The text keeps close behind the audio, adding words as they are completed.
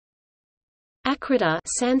Akrodha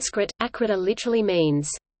Sanskrit, Akrodha literally means,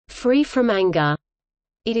 free from anger.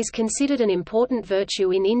 It is considered an important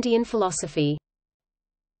virtue in Indian philosophy.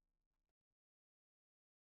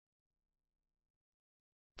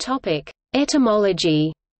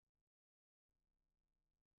 Etymology.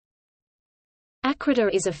 Akrodha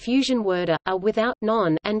is a fusion word a without,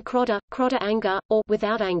 non, and krodha anger, or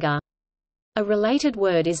without anger. A related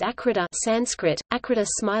word is akrodha Sanskrit, akrodha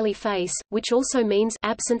smiley face, which also means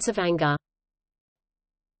absence of anger.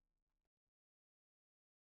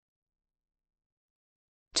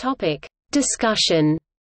 Discussion.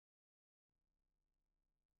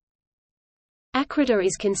 Akrodha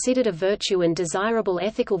is considered a virtue and desirable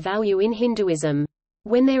ethical value in Hinduism.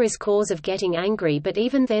 When there is cause of getting angry but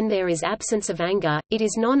even then there is absence of anger, it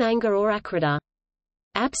is non-anger or akrodha.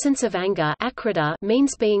 Absence of anger akrodha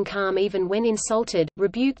means being calm even when insulted,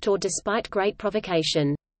 rebuked or despite great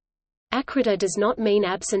provocation. Akrodha does not mean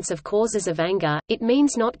absence of causes of anger, it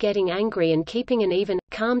means not getting angry and keeping an even,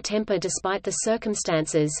 calm temper despite the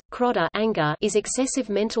circumstances. Krodha anger is excessive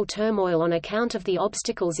mental turmoil on account of the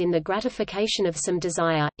obstacles in the gratification of some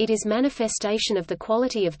desire. It is manifestation of the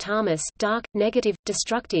quality of tamas, dark, negative,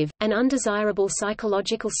 destructive, and undesirable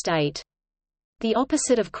psychological state. The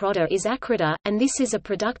opposite of krodha is akrodha, and this is a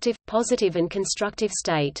productive, positive and constructive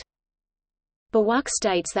state. Bawak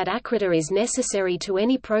states that akrodha is necessary to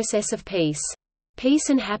any process of peace. Peace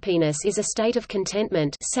and happiness is a state of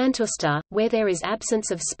contentment santusta, where there is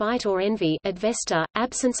absence of spite or envy advesta,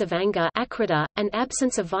 absence of anger akrodha, and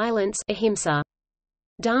absence of violence ahimsa.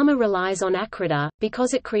 Dharma relies on akrodha,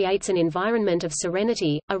 because it creates an environment of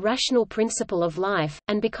serenity, a rational principle of life,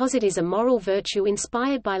 and because it is a moral virtue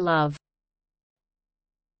inspired by love.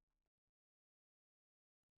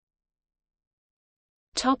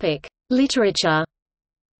 Literature.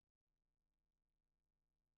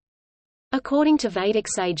 According to Vedic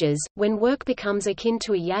sages, when work becomes akin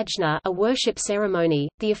to a yajna, a worship ceremony,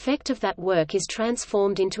 the effect of that work is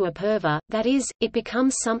transformed into a purva, that is, it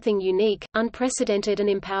becomes something unique, unprecedented and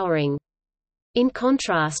empowering. In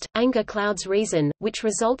contrast, anger clouds reason, which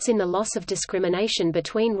results in the loss of discrimination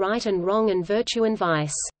between right and wrong and virtue and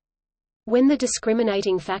vice. When the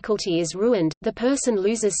discriminating faculty is ruined, the person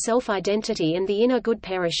loses self-identity and the inner good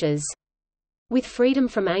perishes. With freedom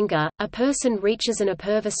from anger, a person reaches an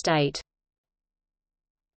apurva state.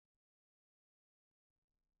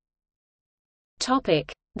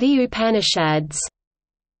 The Upanishads.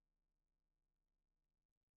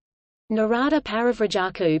 Narada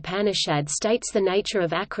Parivrajaka Upanishad states the nature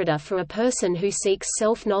of akrodha for a person who seeks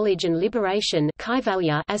self-knowledge and liberation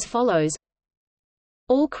as follows: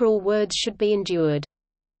 all cruel words should be endured.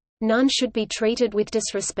 None should be treated with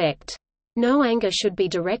disrespect. No anger should be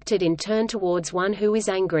directed in turn towards one who is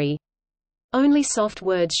angry. Only soft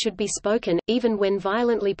words should be spoken, even when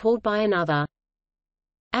violently pulled by another.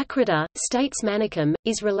 Akrodha, states Manikam,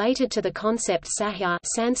 is related to the concept sahya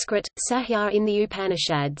Sanskrit, sahya in the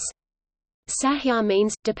Upanishads. Sahya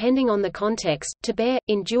means, depending on the context, to bear,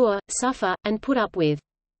 endure, suffer, and put up with.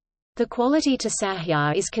 The quality to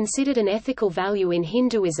sahya is considered an ethical value in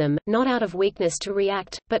Hinduism, not out of weakness to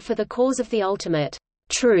react, but for the cause of the ultimate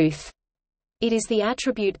truth. It is the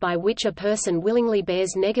attribute by which a person willingly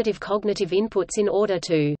bears negative cognitive inputs in order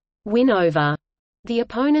to win over the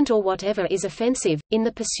opponent or whatever is offensive, in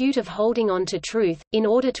the pursuit of holding on to truth, in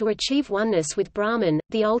order to achieve oneness with Brahman,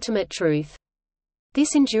 the ultimate truth.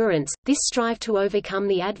 This endurance, this strive to overcome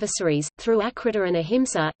the adversaries, through akrodha and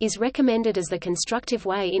ahimsa, is recommended as the constructive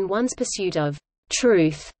way in one's pursuit of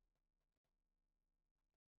truth.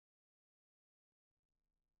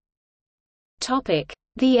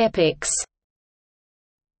 The epics.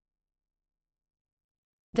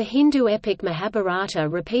 The Hindu epic Mahabharata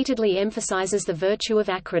repeatedly emphasizes the virtue of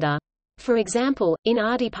akrodha. For example, in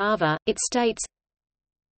Adi Parva, it states,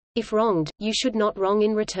 if wronged, you should not wrong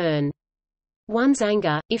in return. One's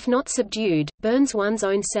anger, if not subdued, burns one's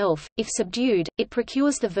own self, if subdued, it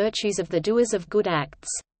procures the virtues of the doers of good acts.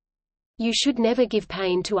 You should never give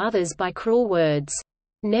pain to others by cruel words.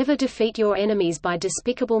 Never defeat your enemies by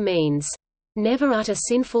despicable means. Never utter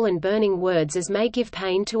sinful and burning words as may give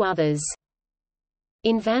pain to others.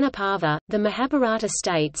 In Vanaparva, the Mahabharata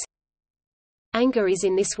states, anger is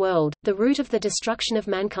in this world, the root of the destruction of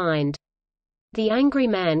mankind. The angry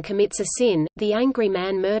man commits a sin, the angry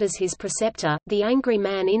man murders his preceptor, the angry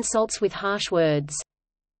man insults with harsh words.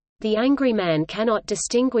 The angry man cannot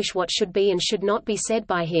distinguish what should be and should not be said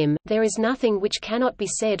by him, there is nothing which cannot be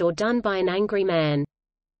said or done by an angry man.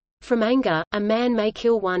 From anger, a man may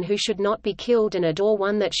kill one who should not be killed and adore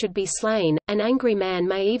one that should be slain, an angry man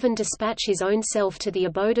may even dispatch his own self to the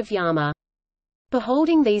abode of Yama.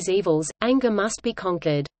 Beholding these evils, anger must be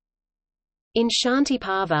conquered. In Shanti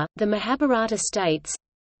Parva, the Mahabharata states,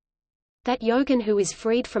 that yogin who is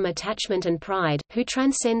freed from attachment and pride, who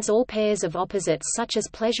transcends all pairs of opposites such as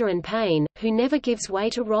pleasure and pain, who never gives way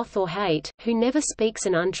to wrath or hate, who never speaks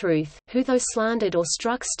an untruth, who though slandered or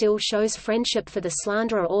struck still shows friendship for the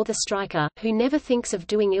slanderer or the striker, who never thinks of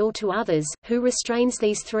doing ill to others, who restrains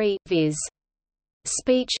these three, viz.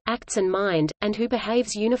 Speech, acts and mind, and who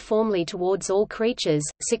behaves uniformly towards all creatures,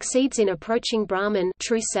 succeeds in approaching Brahman,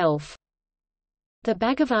 true self. The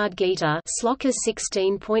Bhagavad Gita Slokas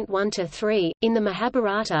 16.1-3, in the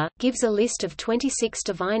Mahabharata, gives a list of 26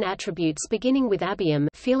 divine attributes beginning with abhyam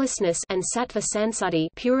fearlessness and sattva sansati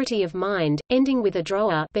purity of mind, ending with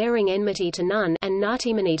adroha bearing enmity to none and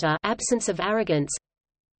natimanita absence of arrogance.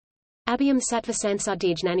 Abhyam sattva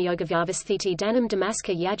sansudijnaniyogavavasthiti danam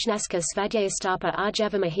damaska yajnaska svadhyayastapa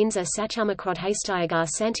arjavam ahinsa satyamakrod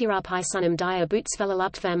santirapaisunam daya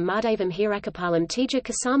bhutsvelaluptvam mardavam hirakapalam tija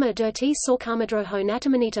kasama dirti sorkamadroho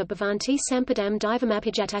natamanita bhavanti sampadam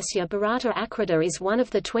divamapijatasya bharata. Akrodha is one of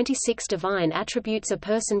the 26 divine attributes a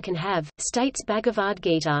person can have, states Bhagavad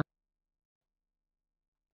Gita.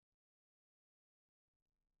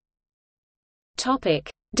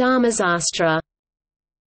 Dharmasastra.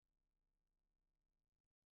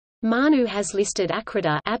 Manu has listed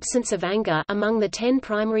akrodha absence of anger among the 10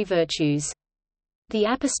 primary virtues. The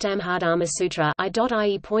Apistamhadharmasutra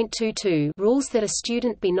I.ie.22 rules that a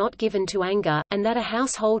student be not given to anger, and that a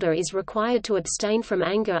householder is required to abstain from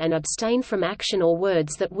anger and abstain from action or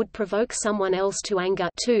words that would provoke someone else to anger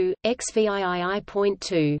 2,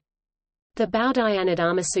 XVII.2. The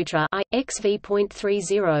Baudhayanadharmasutra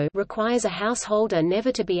I.XV.30 requires a householder never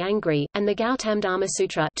to be angry, and the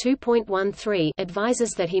Gautamdharmasutra 2.13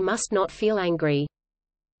 advises that he must not feel angry.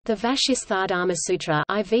 The Vashisthadharmasutra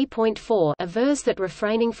IV.4 avers that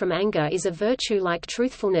refraining from anger is a virtue like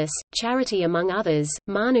truthfulness, charity among others.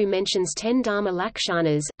 Manu mentions 10 dharma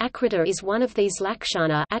lakshanas. Akrodha is one of these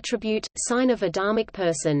lakshana attribute, sign of a dharmic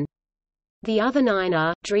person. The other 9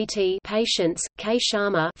 are driti patience,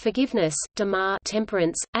 kshama forgiveness, dhamma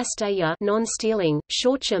temperance, asteya non-stealing,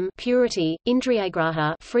 shaucham purity,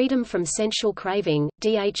 indriyagraha freedom from sensual craving,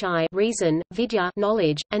 dhi reason, vidya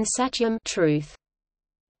knowledge, and satyam truth.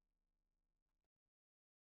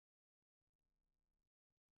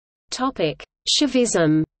 Topic: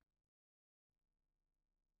 Shaivism.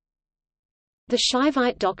 The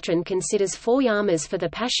Shaivite doctrine considers 4 yamas for the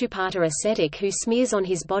Pashupata ascetic who smears on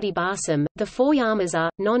his body balsam. The 4 yamas are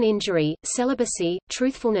non-injury, celibacy,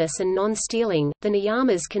 truthfulness, and non-stealing. The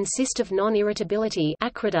niyamas consist of non-irritability,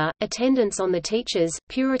 akrodha, attendance on the teachers,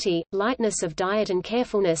 purity, lightness of diet, and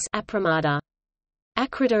carefulness, apramada.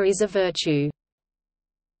 Akrodha is a virtue.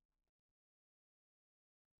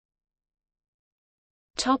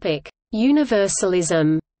 Topic: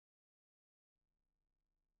 Universalism.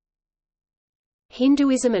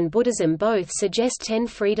 Hinduism and Buddhism both suggest 10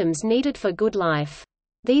 freedoms needed for good life.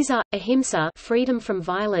 These are, ahimsa freedom from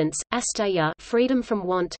violence, asteya freedom from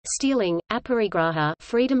want, stealing, aparigraha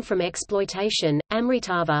freedom from exploitation,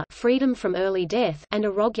 amritava freedom from early death, and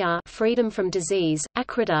arogya freedom from disease,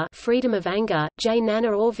 akrodha freedom of anger,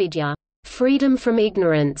 jnana or vidya freedom from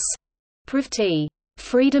ignorance, pravti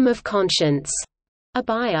freedom of conscience,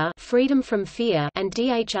 abhaya freedom from fear, and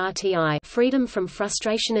dhrti freedom from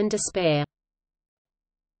frustration and despair.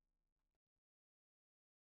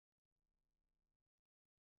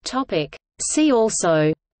 See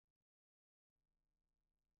also: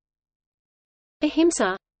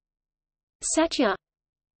 Ahimsa, Satya,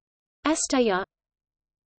 Asteya,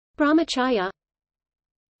 Brahmacharya,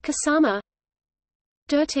 Kasama,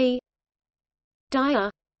 Dirti, Daya,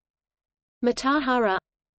 Matahara,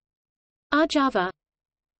 Arjava,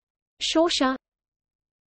 Shorsha,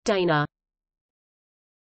 Dana.